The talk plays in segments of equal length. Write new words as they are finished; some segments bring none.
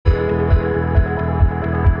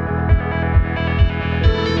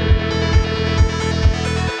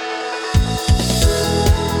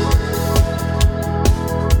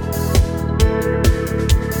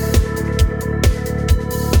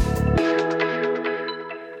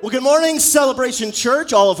Well, good morning, Celebration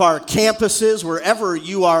Church, all of our campuses, wherever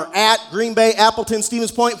you are at, Green Bay, Appleton,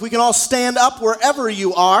 Stevens Point. If we can all stand up wherever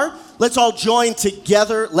you are, let's all join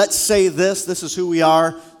together. Let's say this. This is who we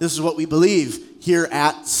are. This is what we believe here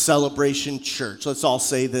at Celebration Church. Let's all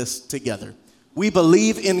say this together. We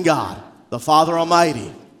believe in God, the Father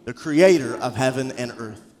Almighty, the creator of heaven and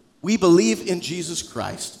earth. We believe in Jesus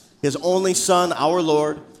Christ, his only Son, our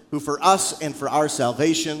Lord, who for us and for our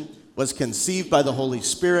salvation was conceived by the Holy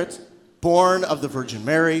Spirit, born of the Virgin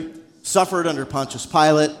Mary, suffered under Pontius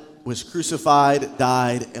Pilate, was crucified,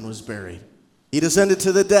 died, and was buried. He descended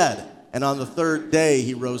to the dead, and on the third day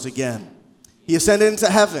he rose again. He ascended into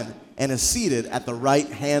heaven and is seated at the right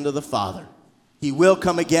hand of the Father. He will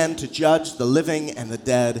come again to judge the living and the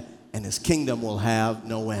dead, and his kingdom will have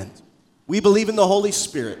no end. We believe in the Holy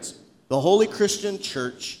Spirit, the holy Christian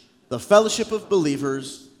church, the fellowship of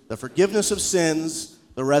believers, the forgiveness of sins,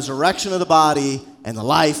 the resurrection of the body, and the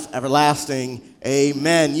life everlasting.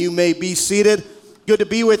 Amen. You may be seated. Good to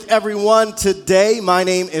be with everyone today. My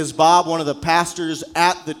name is Bob, one of the pastors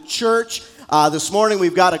at the church. This morning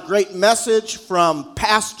we've got a great message from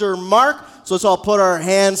Pastor Mark. So let's all put our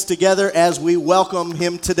hands together as we welcome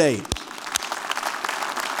him today.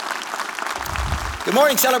 Good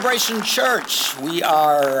morning, Celebration Church. We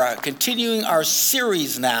are continuing our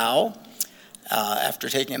series now after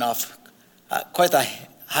taking off quite a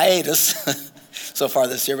hiatus so far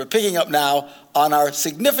this year, but picking up now on our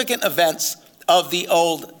significant events of the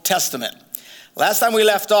Old Testament. Last time we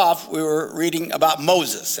left off, we were reading about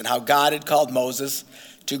Moses and how God had called Moses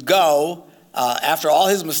to go after all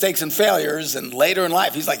his mistakes and failures, and later in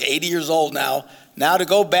life, he's like 80 years old now to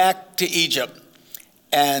go back to Egypt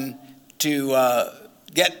and to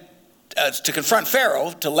confront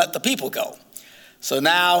Pharaoh to let the people go. So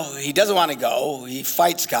now he doesn't want to go. He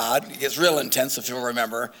fights God. It gets real intense, if you'll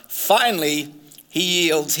remember. Finally, he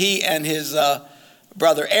yields. He and his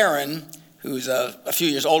brother Aaron, who's a few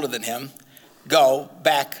years older than him, go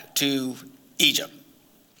back to Egypt.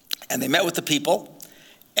 And they met with the people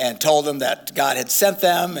and told them that God had sent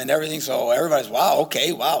them and everything. So everybody's, wow,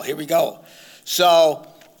 here we go. So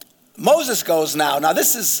Moses goes now. Now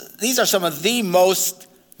these are some of the most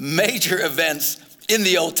major events in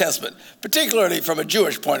the Old Testament, particularly from a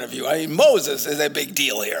Jewish point of view. I mean, Moses is a big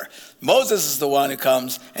deal here. Moses is the one who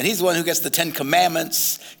comes, and he's the one who gets the Ten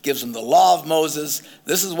Commandments, gives them the law of Moses.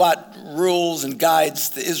 This is what rules and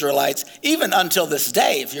guides the Israelites. Even until this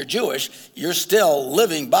day, if you're Jewish, you're still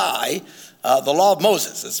living by the law of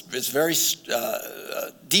Moses. It's very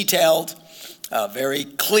detailed, very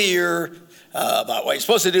clear about what you're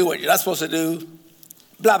supposed to do, what you're not supposed to do,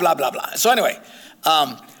 blah, blah, blah, blah. So anyway,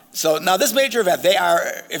 so now this major event,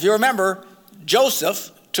 if you remember,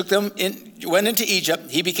 Joseph went into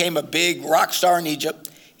Egypt. He became a big rock star in Egypt.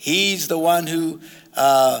 He's the one who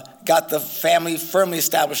got the family firmly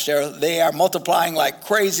established there. They are multiplying like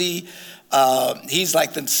crazy. He's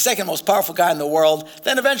like the second most powerful guy in the world.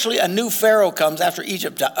 Then eventually a new Pharaoh comes after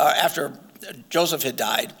Joseph had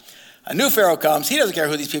died. A new Pharaoh comes. He doesn't care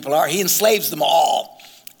who these people are. He enslaves them all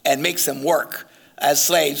and makes them work as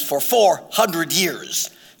slaves for 400 years.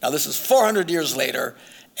 Now, this is 400 years later,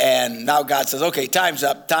 and now God says, okay, time's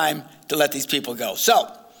up, time to let these people go.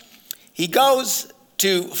 So he goes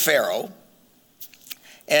to Pharaoh,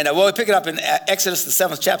 and we'll pick it up in Exodus, the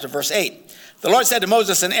 7th chapter, verse 8. The Lord said to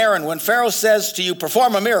Moses and Aaron, when Pharaoh says to you,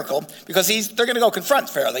 perform a miracle, because they're going to go confront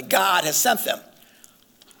Pharaoh, that God has sent them.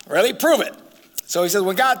 Really? Prove it. So he says,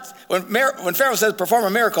 when Pharaoh says, perform a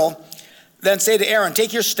miracle, then say to Aaron,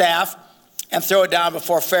 take your staff and throw it down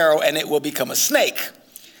before Pharaoh, and it will become a snake.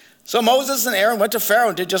 So Moses and Aaron went to Pharaoh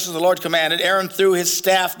and did just as the Lord commanded. Aaron threw his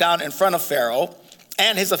staff down in front of Pharaoh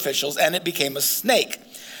and his officials, and it became a snake.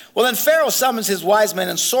 Well, then Pharaoh summons his wise men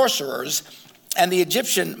and sorcerers, and the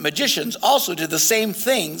Egyptian magicians also did the same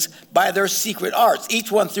things by their secret arts.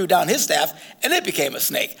 Each one threw down his staff, and it became a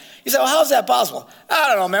snake. You say, well, how is that possible? I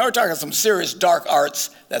don't know, man. We're talking some serious dark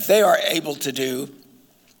arts that they are able to do.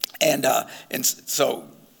 And so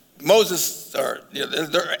Moses,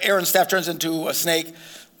 Aaron's staff turns into a snake.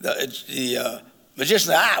 The magician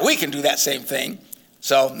said, we can do that same thing.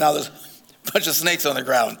 So now there's a bunch of snakes on the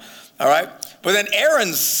ground, all right? But then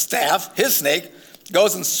Aaron's staff, his snake,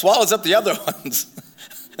 goes and swallows up the other ones.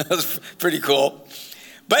 That was pretty cool.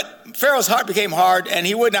 But Pharaoh's heart became hard, and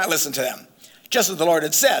he would not listen to them, just as the Lord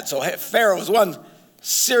had said. So Pharaoh was one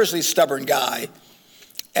seriously stubborn guy.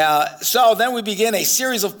 So then we begin a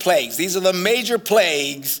series of plagues. These are the major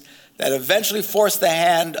plagues that eventually forced the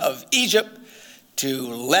hand of Egypt to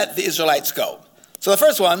let the Israelites go. So the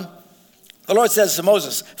first one, the Lord says to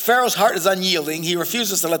Moses, Pharaoh's heart is unyielding. He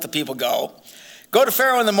refuses to let the people go. Go to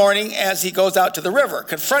Pharaoh in the morning as he goes out to the river.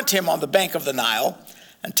 Confront him on the bank of the Nile,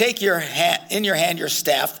 and take in your hand your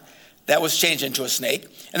staff that was changed into a snake.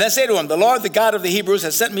 And then say to him, the Lord, the God of the Hebrews,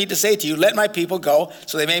 has sent me to say to you, let my people go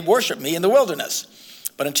so they may worship me in the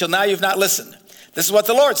wilderness. But until now you've not listened. This is what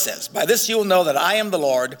the Lord says. By this you will know that I am the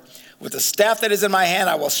Lord. With the staff that is in my hand,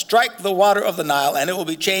 I will strike the water of the Nile, and it will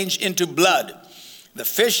be changed into blood. The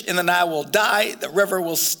fish in the Nile will die, the river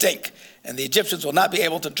will stink, and the Egyptians will not be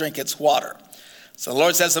able to drink its water. So the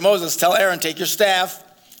Lord says to Moses, tell Aaron, take your staff,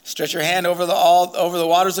 stretch your hand over the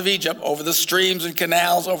waters of Egypt, over the streams and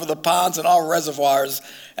canals, over the ponds and all reservoirs,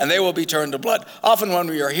 and they will be turned to blood. Often when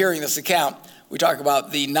we are hearing this account, we talk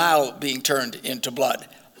about the Nile being turned into blood.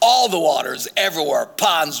 All the waters everywhere,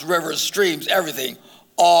 ponds, rivers, streams, everything,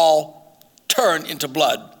 all turn into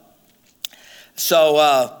blood.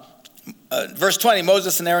 So verse 20,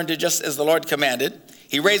 Moses and Aaron did just as the Lord commanded.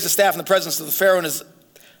 He raised the staff in the presence of the Pharaoh and his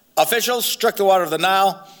officials, struck the water of the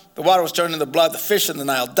Nile. The water was turned into blood. The fish in the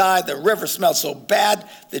Nile died. The river smelled so bad,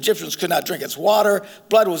 the Egyptians could not drink its water.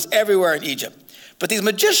 Blood was everywhere in Egypt. But these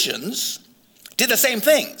magicians did the same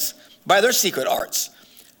things by their secret arts.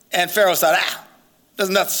 And Pharaoh thought, there's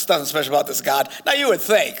nothing special about this God. Now you would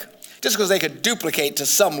think, just because they could duplicate to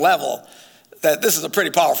some level, that this is a pretty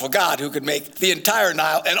powerful God who could make the entire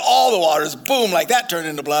Nile and all the waters, boom, like that turn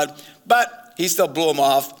into blood. But he still blew them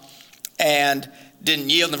off and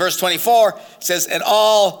didn't yield. In verse 24, it says, and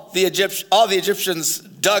all the Egyptians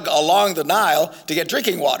dug along the Nile to get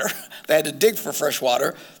drinking water. They had to dig for fresh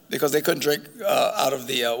water because they couldn't drink out of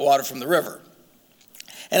the water from the river.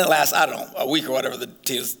 And it lasts, a week or whatever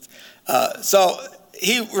so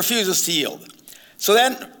he refuses to yield. So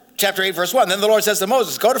then, chapter 8, verse 1, then the Lord says to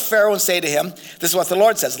Moses, go to Pharaoh and say to him, this is what the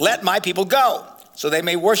Lord says, let my people go, so they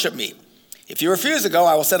may worship me. If you refuse to go,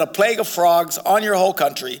 I will send a plague of frogs on your whole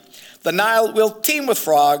country. The Nile will teem with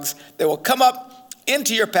frogs. They will come up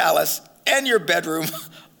into your palace and your bedroom,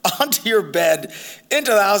 onto your bed,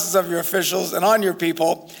 into the houses of your officials and on your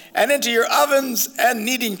people, and into your ovens and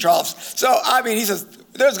kneading troughs. So, he says,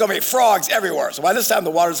 there's going to be frogs everywhere. So by this time, the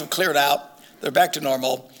waters have cleared out. They're back to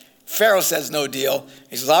normal. Pharaoh says no deal.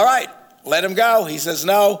 He says, all right, let him go. He says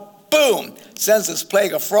no. Boom, sends this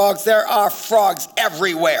plague of frogs. There are frogs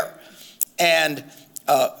everywhere. And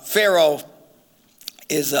Pharaoh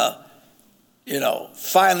is,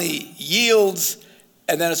 finally yields.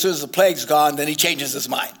 And then as soon as the plague's gone, then he changes his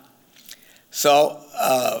mind. So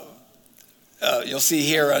you'll see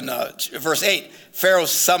here in verse 8, Pharaoh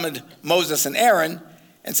summoned Moses and Aaron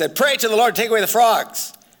and said, pray to the Lord, take away the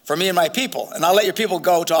frogs for me and my people, and I'll let your people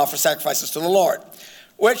go to offer sacrifices to the Lord.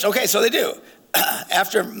 So they do.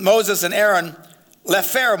 After Moses and Aaron left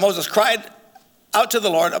Pharaoh, Moses cried out to the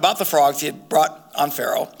Lord about the frogs he had brought on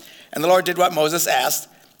Pharaoh. And the Lord did what Moses asked,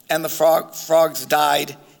 and the frogs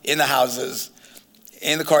died in the houses,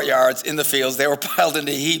 in the courtyards, in the fields. They were piled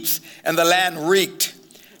into heaps, and the land reeked.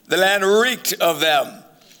 The land reeked of them.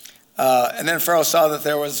 And then Pharaoh saw that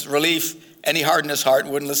there was relief, and he hardened his heart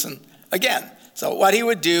and wouldn't listen again. So what he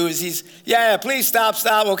would do is please stop,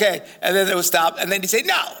 okay. And then it would stop, and then he'd say,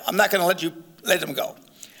 no, I'm not going to let them go.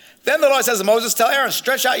 Then the Lord says to Moses, tell Aaron,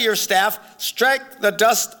 stretch out your staff, strike the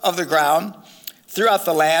dust of the ground throughout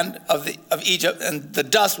the land of Egypt, and the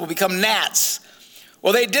dust will become gnats.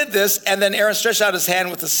 Well, they did this, and then Aaron stretched out his hand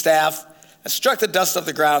with the staff and struck the dust of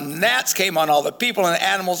the ground. Gnats came on all the people and the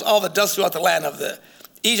animals. All the dust throughout the land of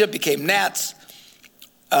Egypt became gnats.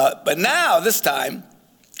 But now, this time,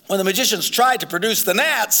 when the magicians tried to produce the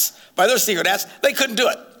gnats by their secret gnats, they couldn't do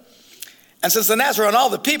it. And since the gnats were on all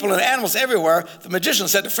the people and animals everywhere, the magician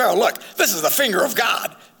said to Pharaoh, look, this is the finger of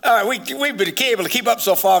God. All right, we've been able to keep up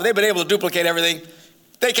so far. They've been able to duplicate everything.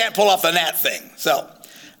 They can't pull off the gnat thing. So,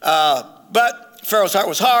 but Pharaoh's heart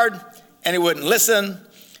was hard, and he wouldn't listen.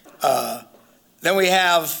 Then we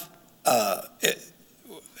have,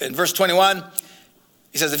 in verse 21,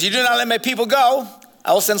 he says, if you do not let my people go,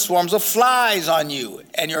 I will send swarms of flies on you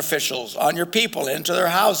and your officials, on your people, into their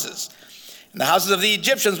houses. And the houses of the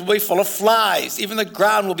Egyptians will be full of flies. Even the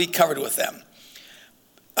ground will be covered with them.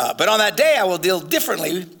 But on that day, I will deal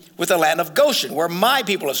differently with the land of Goshen, where my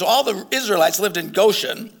people live. So all the Israelites lived in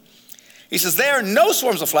Goshen. He says, there no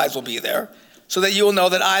swarms of flies will be there, so that you will know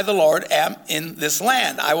that I, the Lord, am in this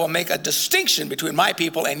land. I will make a distinction between my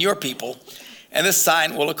people and your people, and this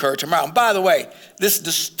sign will occur tomorrow. And by the way, this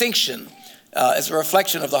distinction is a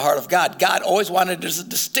reflection of the heart of God. God always wanted there's a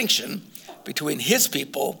distinction between his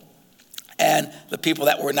people and the people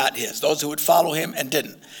that were not his, those who would follow him and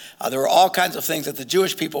didn't. There were all kinds of things that the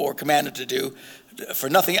Jewish people were commanded to do for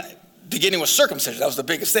nothing, beginning with circumcision. That was the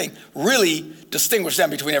biggest thing. Really distinguished them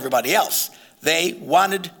between everybody else. They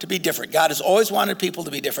wanted to be different. God has always wanted people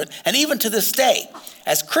to be different. And even to this day,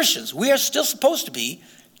 as Christians, we are still supposed to be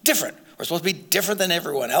different. We're supposed to be different than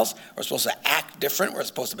everyone else. We're supposed to act different. We're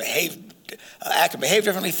supposed to act and behave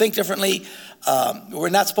differently, think differently. We're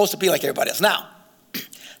not supposed to be like everybody else. Now,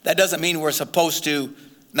 that doesn't mean we're supposed to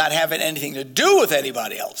not have anything to do with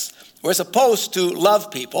anybody else. We're supposed to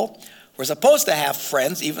love people. We're supposed to have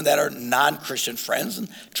friends, even that are non-Christian friends, and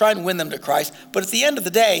try and win them to Christ. But at the end of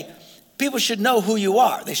the day, people should know who you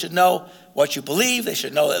are. They should know what you believe. They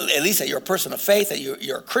should know at least that you're a person of faith, that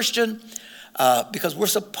you're a Christian, because we're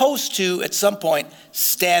supposed to, at some point,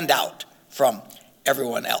 stand out from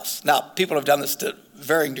everyone else. Now, people have done this to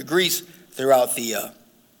varying degrees throughout the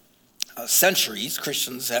centuries.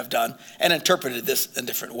 Christians have done and interpreted this in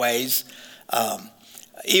different ways.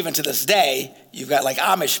 Even to this day, you've got like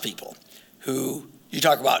Amish people who you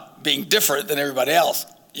talk about being different than everybody else.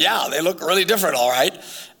 Yeah, they look really different, all right.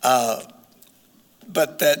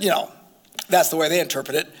 But that's the way they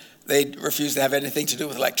interpret it. They refuse to have anything to do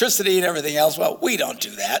with electricity and everything else. Well, we don't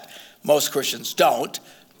do that. Most Christians don't.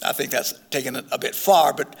 I think that's taken it a bit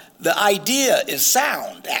far. But the idea is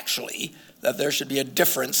sound, actually, that there should be a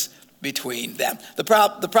difference between them. The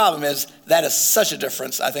problem is that is such a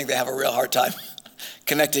difference. I think they have a real hard time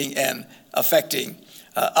connecting and affecting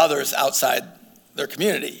others outside their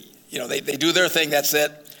community. They do their thing, that's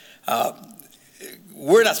it.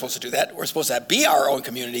 We're not supposed to do that. We're supposed to be our own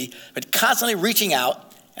community, but constantly reaching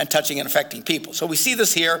out and touching and affecting people. So we see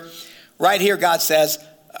this here. Right here, God says,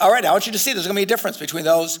 all right, I want you to see there's going to be a difference between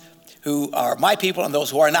those who are my people and those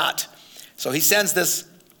who are not. So he sends this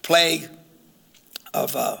plague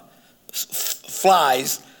of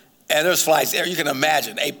flies, and there's flies there. You can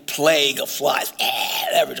imagine a plague of flies.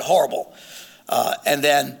 That was horrible.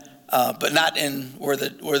 But not in where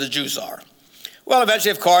the Jews are. Well,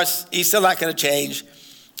 eventually, of course, he's still not going to change.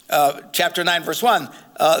 Chapter 9, verse 1.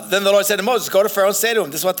 Then the Lord said to Moses, go to Pharaoh and say to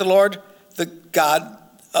him, this is what the Lord, the God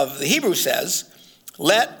of the Hebrews says,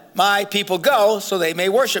 let my people go so they may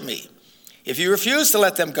worship me. If you refuse to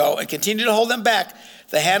let them go and continue to hold them back,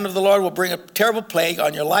 the hand of the Lord will bring a terrible plague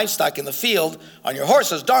on your livestock in the field, on your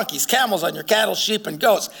horses, donkeys, camels, on your cattle, sheep, and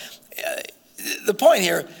goats. The point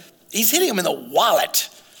here, he's hitting them in the wallet,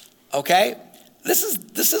 okay? This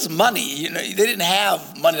is money. They didn't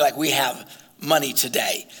have money like we have money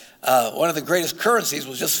today. One of the greatest currencies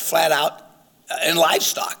was just flat out in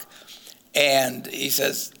livestock. And he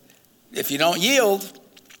says, if you don't yield,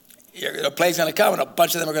 a plague's going to come and a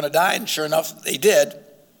bunch of them are going to die. And sure enough, they did.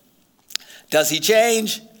 Does he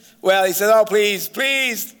change? Well, he says, oh, please,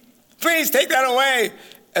 please, please take that away.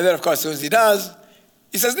 And then, of course, as soon as he does,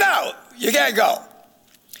 he says, no, you can't go.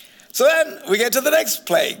 So then we get to the next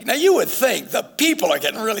plague. Now, you would think the people are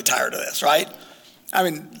getting really tired of this, right? I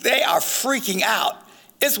mean, they are freaking out.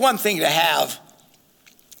 It's one thing to have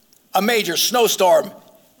a major snowstorm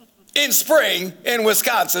in spring in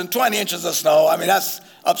Wisconsin, 20 inches of snow. I mean, that's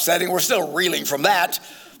upsetting. We're still reeling from that.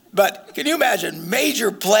 But can you imagine major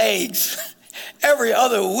plagues every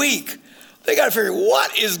other week? They got to figure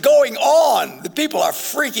what is going on. The people are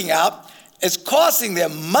freaking out. It's costing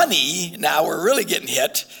them money. Now we're really getting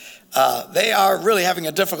hit. They are really having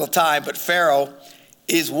a difficult time, but Pharaoh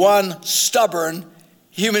is one stubborn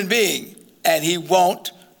human being, and he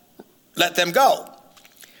won't let them go.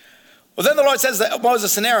 Well, then the Lord says to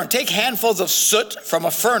Moses and Aaron, take handfuls of soot from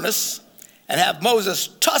a furnace and have Moses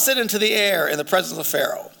toss it into the air in the presence of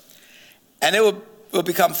Pharaoh. And it will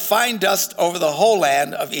become fine dust over the whole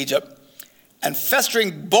land of Egypt, and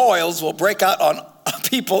festering boils will break out on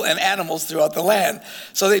people and animals throughout the land.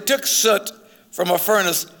 So they took soot from a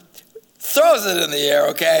furnace, throws it in the air,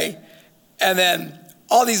 okay? And then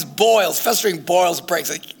all these boils, festering boils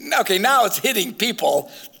breaks. Okay, now it's hitting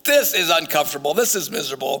people. This is uncomfortable. This is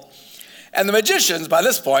miserable. And the magicians, by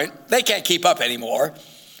this point, they can't keep up anymore.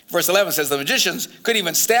 Verse 11 says the magicians couldn't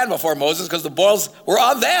even stand before Moses because the boils were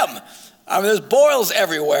on them. I mean, there's boils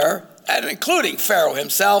everywhere, and including Pharaoh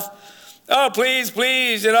himself. Oh, please,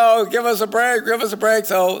 please, give us a break, give us a break.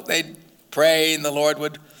 So they'd pray, and the Lord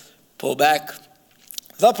would pull back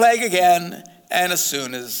the plague again. And as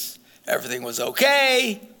soon as everything was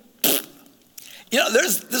okay,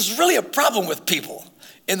 there's really a problem with people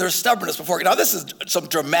in their stubbornness before. Now, this is some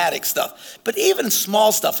dramatic stuff, but even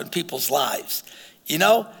small stuff in people's lives,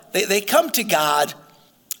 they come to God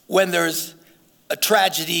when there's a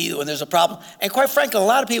tragedy, when there's a problem. And quite frankly, a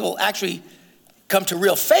lot of people actually come to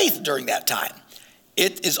real faith during that time.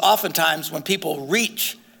 It is oftentimes when people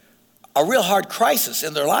reach a real hard crisis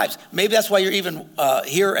in their lives. Maybe that's why you're even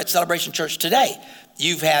here at Celebration Church today.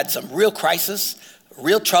 You've had some real crisis,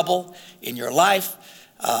 real trouble in your life.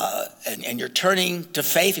 and you're turning to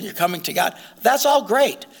faith and you're coming to God, that's all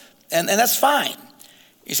great. And that's fine.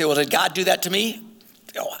 You say, well, did God do that to me?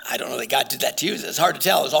 Oh, I don't know that God did that to you. It's hard to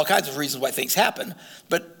tell. There's all kinds of reasons why things happen.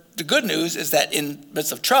 But the good news is that in the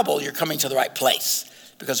midst of trouble, you're coming to the right place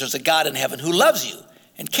because there's a God in heaven who loves you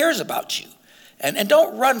and cares about you. And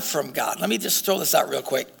don't run from God. Let me just throw this out real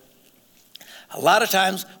quick. A lot of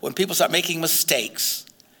times when people start making mistakes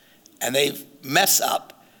and they mess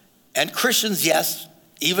up, and Christians, yes,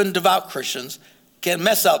 even devout Christians, can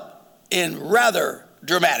mess up in rather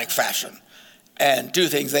dramatic fashion and do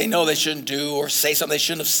things they know they shouldn't do or say something they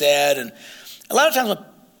shouldn't have said. And a lot of times when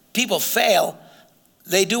people fail,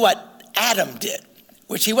 they do what Adam did,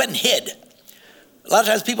 which he went and hid. A lot of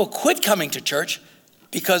times people quit coming to church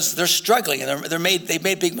because they're struggling and they've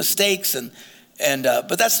made big mistakes,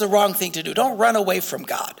 but that's the wrong thing to do. Don't run away from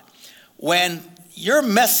God. When you're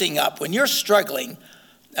messing up, when you're struggling,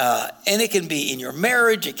 and it can be in your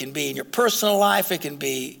marriage, it can be in your personal life, it can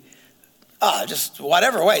be just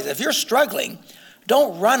whatever ways. If you're struggling,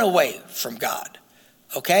 don't run away from God,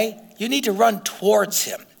 okay? You need to run towards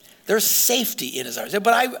him. There's safety in his arms.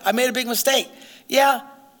 But I made a big mistake. Yeah,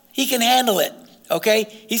 he can handle it,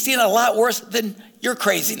 okay? He's seen a lot worse than your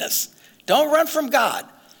craziness. Don't run from God.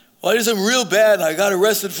 Well, I did something real bad and I got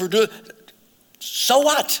arrested for doing it. So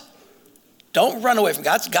what? Don't run away from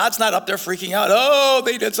God. God's not up there freaking out. Oh,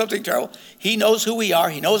 they did something terrible. He knows who we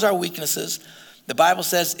are. He knows our weaknesses. The Bible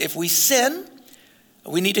says if we sin,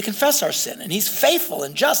 we need to confess our sin. And he's faithful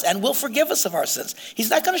and just and will forgive us of our sins.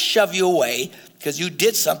 He's not going to shove you away because you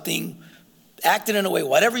did something, acted in a way,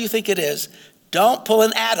 whatever you think it is. Don't pull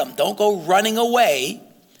an Adam. Don't go running away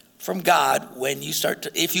from God when you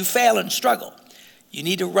if you fail and struggle. You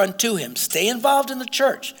need to run to him. Stay involved in the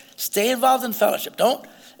church. Stay involved in fellowship.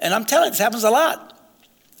 And I'm telling you, this happens a lot.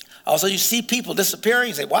 Also, you see people disappearing.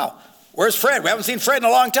 You say, wow, where's Fred? We haven't seen Fred in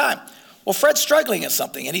a long time. Well, Fred's struggling at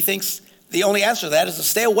something, and he thinks the only answer to that is to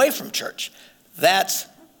stay away from church. That's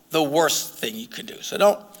the worst thing you can do. So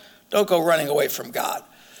don't go running away from God.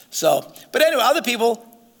 But anyway, other people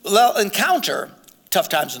will encounter tough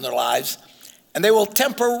times in their lives, and they will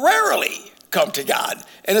temporarily come to God.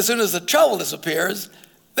 And as soon as the trouble disappears,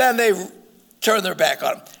 then they turn their back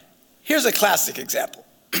on him. Here's a classic example.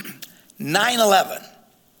 9/11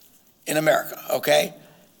 in America, okay?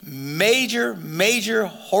 Major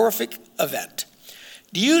horrific event.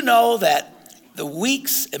 Do you know that the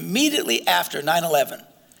weeks immediately after 9/11,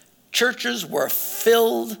 churches were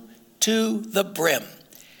filled to the brim?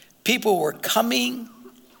 People were coming,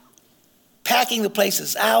 packing the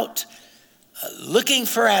places out, looking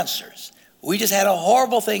for answers. We just had a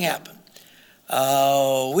horrible thing happen.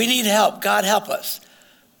 We need help. God help us.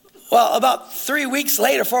 Well, about 4 weeks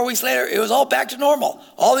later, it was all back to normal.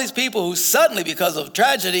 All these people who suddenly, because of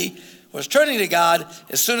tragedy, was turning to God,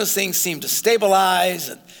 as soon as things seemed to stabilize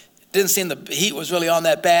and it didn't seem the heat was really on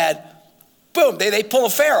that bad, boom, they pull a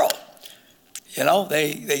Pharaoh. You know,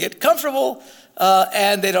 they get comfortable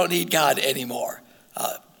and they don't need God anymore.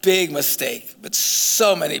 Big mistake, but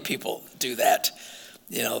so many people do that.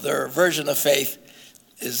 You know, their version of faith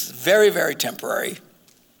is very temporary.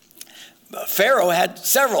 Pharaoh had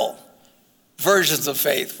several versions of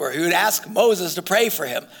faith where he would ask Moses to pray for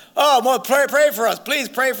him. Oh, Moses, pray for us. Please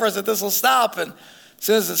pray for us that this will stop. And as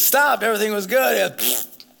soon as it stopped, everything was good.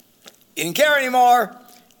 He didn't care anymore,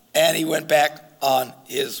 and he went back on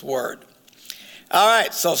his word. All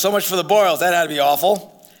right, so much for the boils. That had to be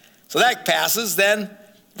awful. So that passes. Then,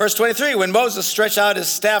 verse 23, when Moses stretched out his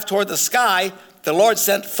staff toward the sky, the Lord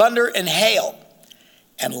sent thunder and hail,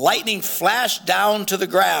 and lightning flashed down to the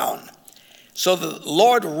ground. So the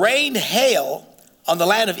Lord rained hail on the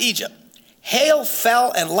land of Egypt. Hail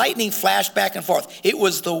fell and lightning flashed back and forth. It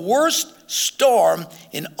was the worst storm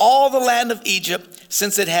in all the land of Egypt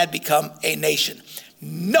since it had become a nation.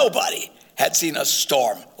 Nobody had seen a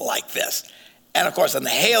storm like this. And of course, and the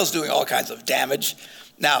hail's doing all kinds of damage.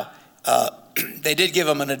 Now, they did give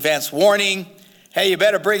them an advance warning. Hey, you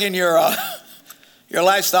better bring in your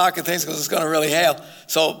livestock and things because it's going to really hail.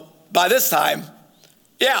 So by this time,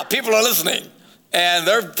 yeah, people are listening, and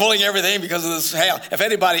they're pulling everything because of this hail. If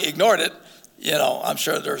anybody ignored it, you know, I'm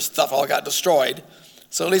sure their stuff all got destroyed.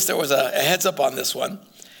 So at least there was a heads up on this one.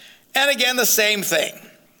 And again, the same thing.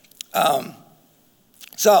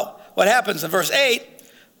 So what happens in verse 8,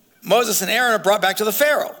 Moses and Aaron are brought back to the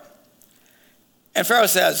Pharaoh. And Pharaoh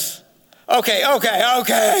says, okay,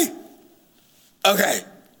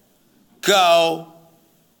 go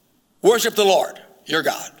worship the Lord, your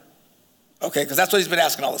God. Okay, because that's what he's been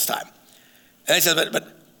asking all this time. And he says,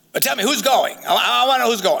 but tell me, who's going? I want to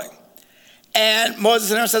know who's going. And Moses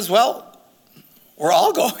and Aaron says, well, we're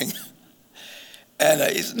all going. And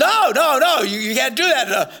he said, no, you can't do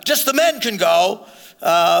that. Just the men can go.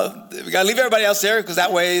 We got to leave everybody else there because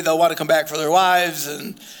that way they'll want to come back for their wives.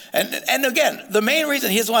 And again, the main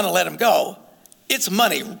reason he doesn't want to let them go, it's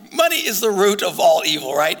money. Money is the root of all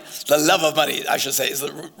evil, right? The love of money, I should say, is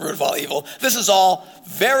the root of all evil. This is all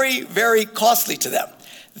very, very costly to them.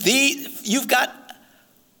 You've got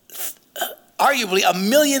arguably 1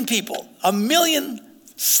 million people, 1 million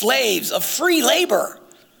slaves of free labor.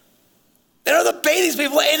 They don't have to pay these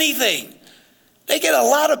people anything. They get a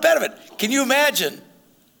lot of benefit. Can you imagine,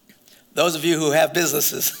 those of you who have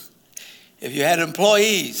businesses, if you had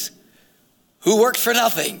employees who worked for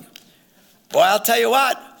nothing? Boy, I'll tell you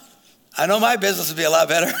what, I know my business would be a lot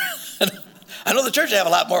better. I know the church would have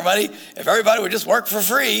a lot more money if everybody would just work for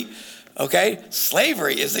free. Okay?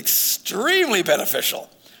 Slavery is extremely beneficial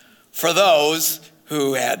for those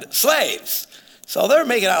who had slaves. So they're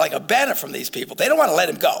making out like a benefit from these people. They don't want to let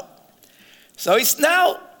him go. So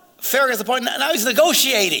Pharaoh gets the point, now he's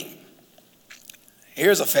negotiating.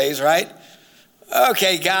 Here's a phase, right?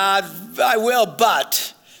 Okay, God, I will,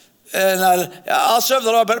 but, and I'll serve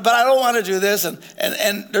the Lord, but I don't want to do this. And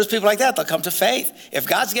there's people like that, they'll come to faith. If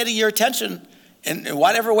God's getting your attention in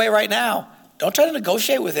whatever way right now, don't try to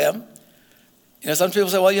negotiate with him. Some people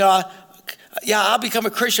say, well, I'll become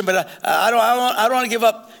a Christian, but I don't want to give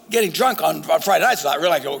up getting drunk on Friday nights. So I really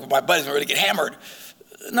like my buddies really get hammered.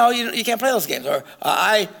 No, you can't play those games. Or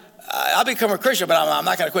I'll become a Christian, but I'm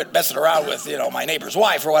not going to quit messing around with my neighbor's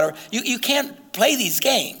wife or whatever. You can't play these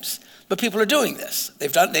games. But people are doing this. They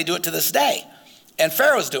do it to this day. And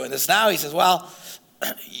Pharaoh's doing this now. He says, well,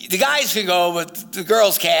 the guys can go, but the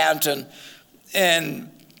girls can't. And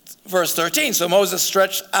in verse 13, so Moses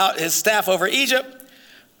stretched out his staff over Egypt,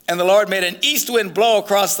 and the Lord made an east wind blow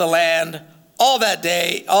across the land all that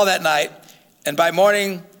day, all that night. And by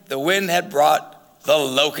morning, the wind had brought the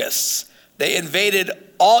locusts. They invaded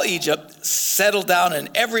all Egypt, settled down in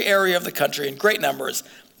every area of the country in great numbers.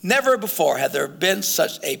 Never before had there been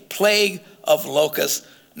such a plague of locusts,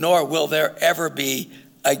 nor will there ever be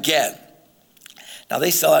again. Now, they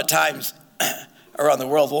still at times around the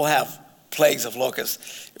world will have plagues of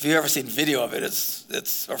locusts. If you've ever seen video of it,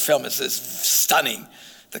 or film, it's stunning.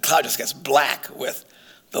 The cloud just gets black with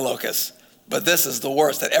the locusts. But this is the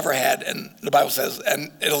worst that ever had, and the Bible says,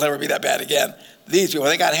 and it'll never be that bad again. These people,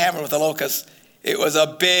 they got hammered with the locusts. It was a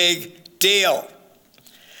big deal.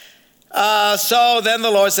 So then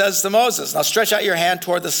the Lord says to Moses, now stretch out your hand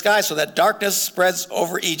toward the sky so that darkness spreads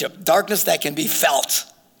over Egypt. Darkness that can be felt.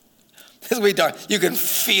 This will be dark. You can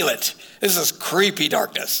feel it. This is creepy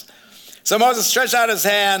darkness. So Moses stretched out his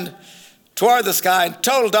hand toward the sky, and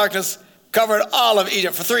total darkness covered all of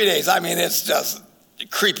Egypt for 3 days. I mean, it's just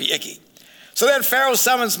creepy, icky. So then Pharaoh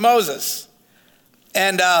summons Moses,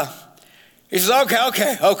 and he says,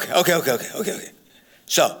 okay.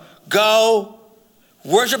 So go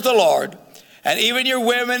worship the Lord, and even your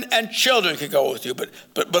women and children can go with you,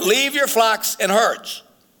 but leave your flocks and herds,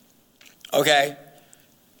 okay?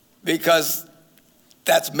 Because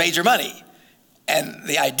that's major money. And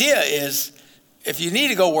the idea is, if you need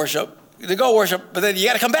to go worship, but then you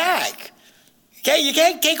got to come back. Okay, you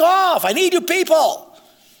can't take off. I need you people.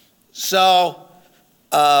 So,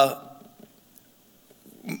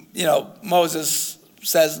 Moses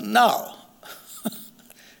says, no.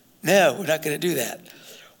 No, we're not going to do that.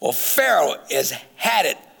 Well, Pharaoh has had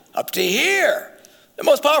it up to here. The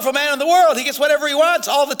most powerful man in the world. He gets whatever he wants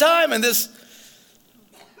all the time. And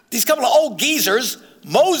these couple of old geezers,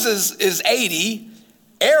 Moses is 80,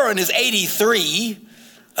 Aaron is 83.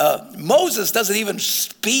 Moses doesn't even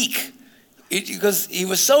speak because he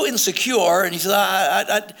was so insecure. And he said,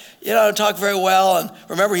 I don't talk very well. And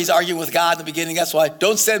remember, he's arguing with God in the beginning. That's why,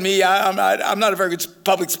 don't send me. I'm not a very good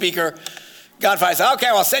public speaker. God finally said, okay,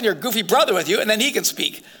 well, I'll send your goofy brother with you, and then he can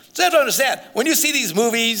speak. So you have to understand, when you see these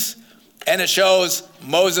movies, and it shows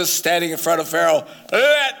Moses standing in front of Pharaoh,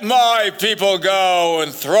 let my people go,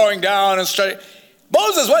 and throwing down and striking.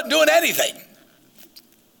 Moses wasn't doing anything.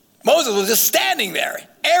 Moses was just standing there.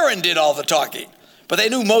 Aaron did all the talking, but they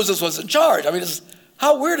knew Moses was in charge. I mean,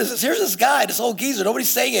 how weird is this? Here's this guy, this old geezer,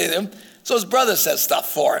 nobody's saying anything to him, so his brother says stuff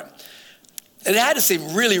for him. And it had to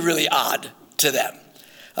seem really, really odd to them.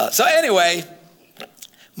 So anyway,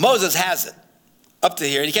 Moses has it up to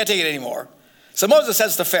here. He can't take it anymore. So Moses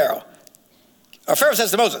says to Pharaoh, or Pharaoh says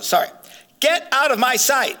to Moses, get out of my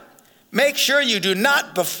sight. Make sure you do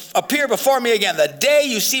not appear before me again. The day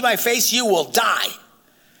you see my face, you will die.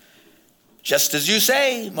 Just as you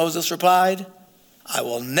say, Moses replied, I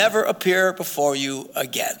will never appear before you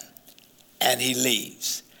again. And he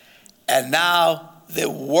leaves. And now the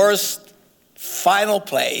worst final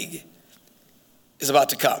plague is about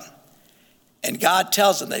to come. And God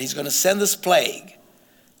tells him that he's going to send this plague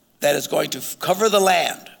that is going to cover the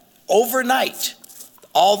land. Overnight,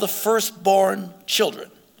 all the firstborn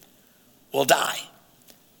children will die.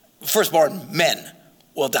 Firstborn men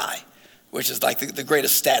will die, which is like the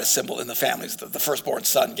greatest status symbol in the families. The firstborn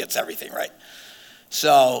son gets everything, right?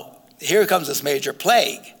 So here comes this major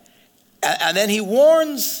plague. And then he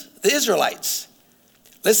warns the Israelites,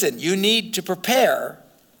 listen, you need to prepare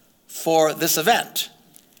for this event.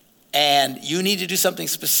 And you need to do something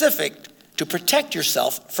specific to protect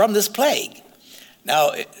yourself from this plague.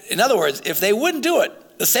 Now, in other words, if they wouldn't do it,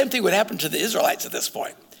 the same thing would happen to the Israelites at this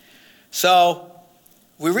point. So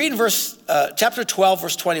we read in chapter 12,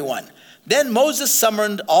 verse 21. Then Moses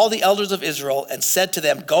summoned all the elders of Israel and said to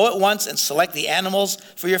them, go at once and select the animals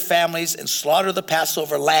for your families and slaughter the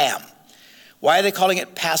Passover lamb. Why are they calling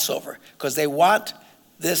it Passover? Because they want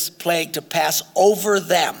this plague to pass over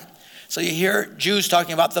them. So you hear Jews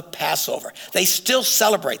talking about the Passover. They still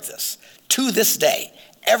celebrate this to this day.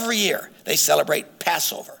 Every year they celebrate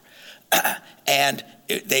Passover. And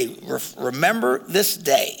they remember this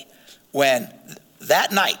day when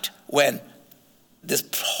that night when this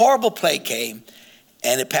horrible plague came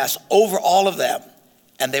and it passed over all of them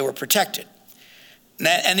and they were protected.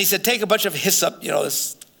 And he said, take a bunch of hyssop, kind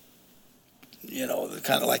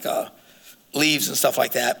of like leaves and stuff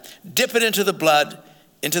like that, dip it into the blood,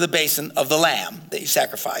 into the basin of the lamb that you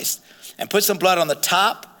sacrificed, and put some blood on the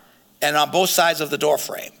top and on both sides of the door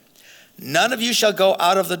frame. None of you shall go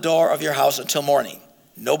out of the door of your house until morning.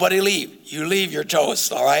 Nobody leave. You leave, you're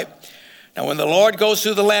toast, all right? Now, when the Lord goes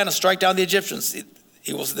through the land and strike down the Egyptians,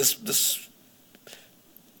 he was this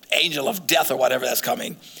angel of death or whatever that's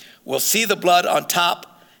coming, will see the blood on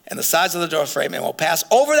top and the sides of the door frame and will pass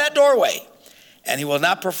over that doorway. And he will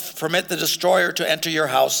not permit the destroyer to enter your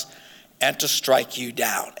house and to strike you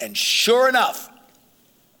down. And sure enough,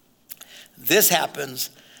 this happens.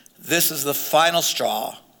 This is the final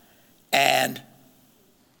straw. And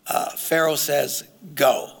Pharaoh says,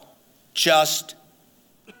 go. Just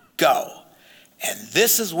go. And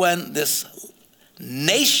this is when this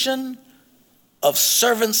nation of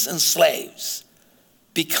servants and slaves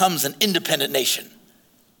becomes an independent nation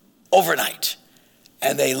overnight.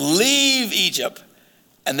 And they leave Egypt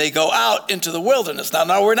and they go out into the wilderness.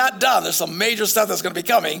 Now we're not done. There's some major stuff that's going to be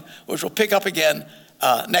coming, which we'll pick up again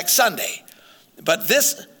next Sunday. But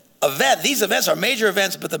this event, these events are major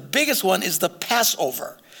events, but the biggest one is the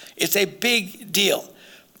Passover. It's a big deal.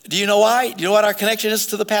 Do you know why? Do you know what our connection is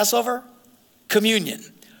to the Passover? Communion.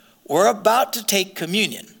 We're about to take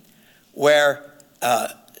communion, where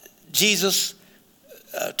Jesus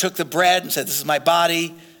took the bread and said, this is my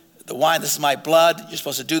body, the wine, this is my blood. You're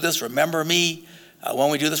supposed to do this. Remember me.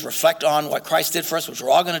 When we do this, reflect on what Christ did for us, which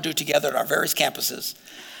we're all going to do together at our various campuses.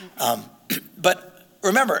 But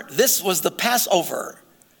remember, this was the Passover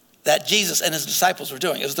that Jesus and his disciples were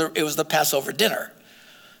doing. It was the Passover dinner.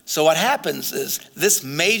 So what happens is this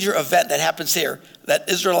major event that happens here that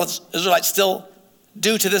Israelites still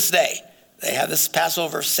do to this day. They have this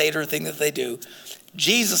Passover Seder thing that they do.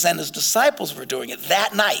 Jesus and his disciples were doing it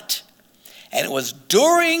that night. And it was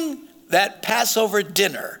during that Passover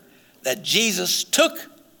dinner that Jesus took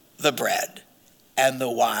the bread and the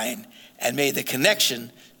wine and made the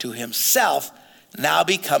connection to himself, now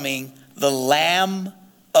becoming the Lamb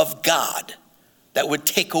of God that would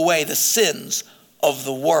take away the sins of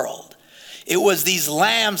the world. It was these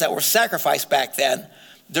lambs that were sacrificed back then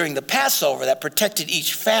during the Passover that protected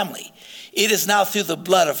each family. It is now through the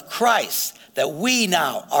blood of Christ that we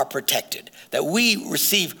now are protected, that we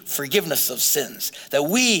receive forgiveness of sins, that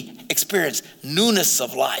we experience newness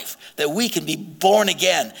of life, that we can be born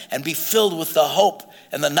again and be filled with the hope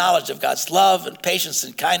and the knowledge of God's love and patience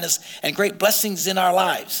and kindness and great blessings in our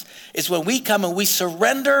lives. It's when we come and we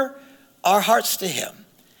surrender our hearts to him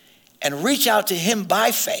and reach out to him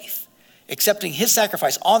by faith, accepting his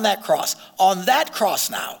sacrifice on that cross. On that cross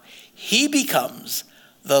now, he becomes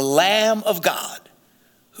the Lamb of God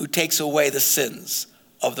who takes away the sins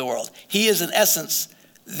of the world. He is, in essence,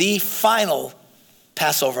 the final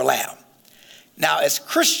Passover lamb. Now, as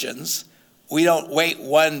Christians, we don't wait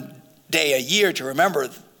one day a year to remember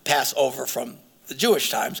Passover from the Jewish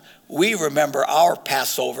times. We remember our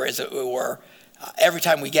Passover, as it were, every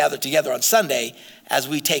time we gather together on Sunday as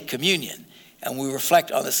we take communion. And we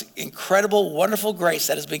reflect on this incredible, wonderful grace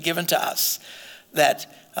that has been given to us, that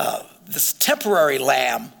this temporary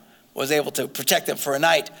lamb was able to protect them for a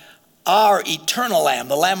night. Our eternal lamb,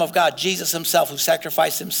 the Lamb of God, Jesus himself, who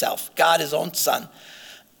sacrificed himself, God, his own son,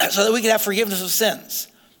 so that we could have forgiveness of sins.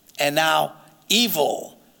 And now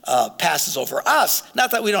evil passes over us.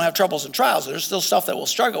 Not that we don't have troubles and trials. There's still stuff that we'll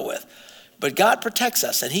struggle with. But God protects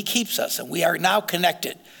us and he keeps us, and we are now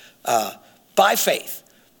connected by faith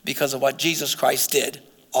because of what Jesus Christ did.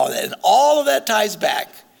 And all of that ties back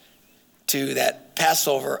to that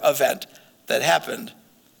Passover event that happened,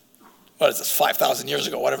 5,000 years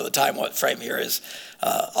ago, whatever the time frame here is,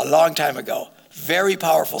 a long time ago. Very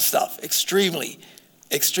powerful stuff, extremely,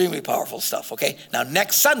 extremely powerful stuff, okay? Now,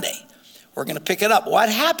 next Sunday, we're going to pick it up. What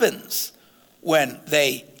happens when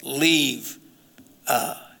they leave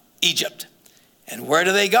Egypt? And where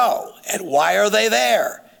do they go? And why are they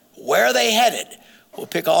there? Where are they headed? We'll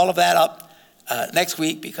pick all of that up next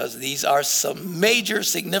week, because these are some major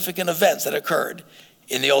significant events that occurred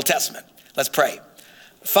in the Old Testament. Let's pray.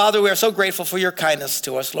 Father, we are so grateful for your kindness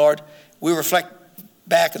to us, Lord. We reflect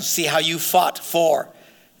back and see how you fought for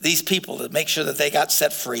these people to make sure that they got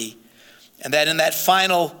set free. And that in that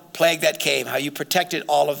final plague that came, how you protected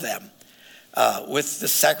all of them with the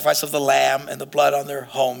sacrifice of the lamb and the blood on their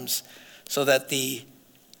homes, so that the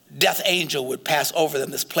death angel would pass over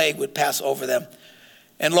them, this plague would pass over them.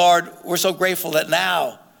 And Lord, we're so grateful that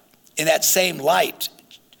now, in that same light,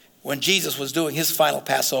 when Jesus was doing his final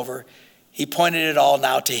Passover, he pointed it all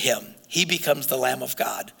now to him. He becomes the Lamb of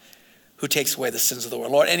God who takes away the sins of the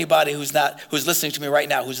world. Lord, anybody who's listening to me right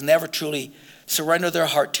now, who's never truly surrendered their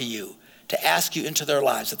heart to you, to ask you into their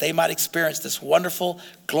lives, that they might experience this wonderful,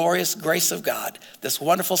 glorious grace of God, this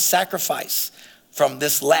wonderful sacrifice from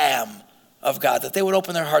this Lamb of God, that they would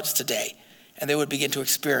open their hearts today and they would begin to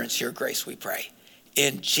experience your grace, we pray.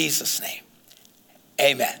 In Jesus' name,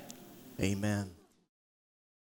 amen. Amen.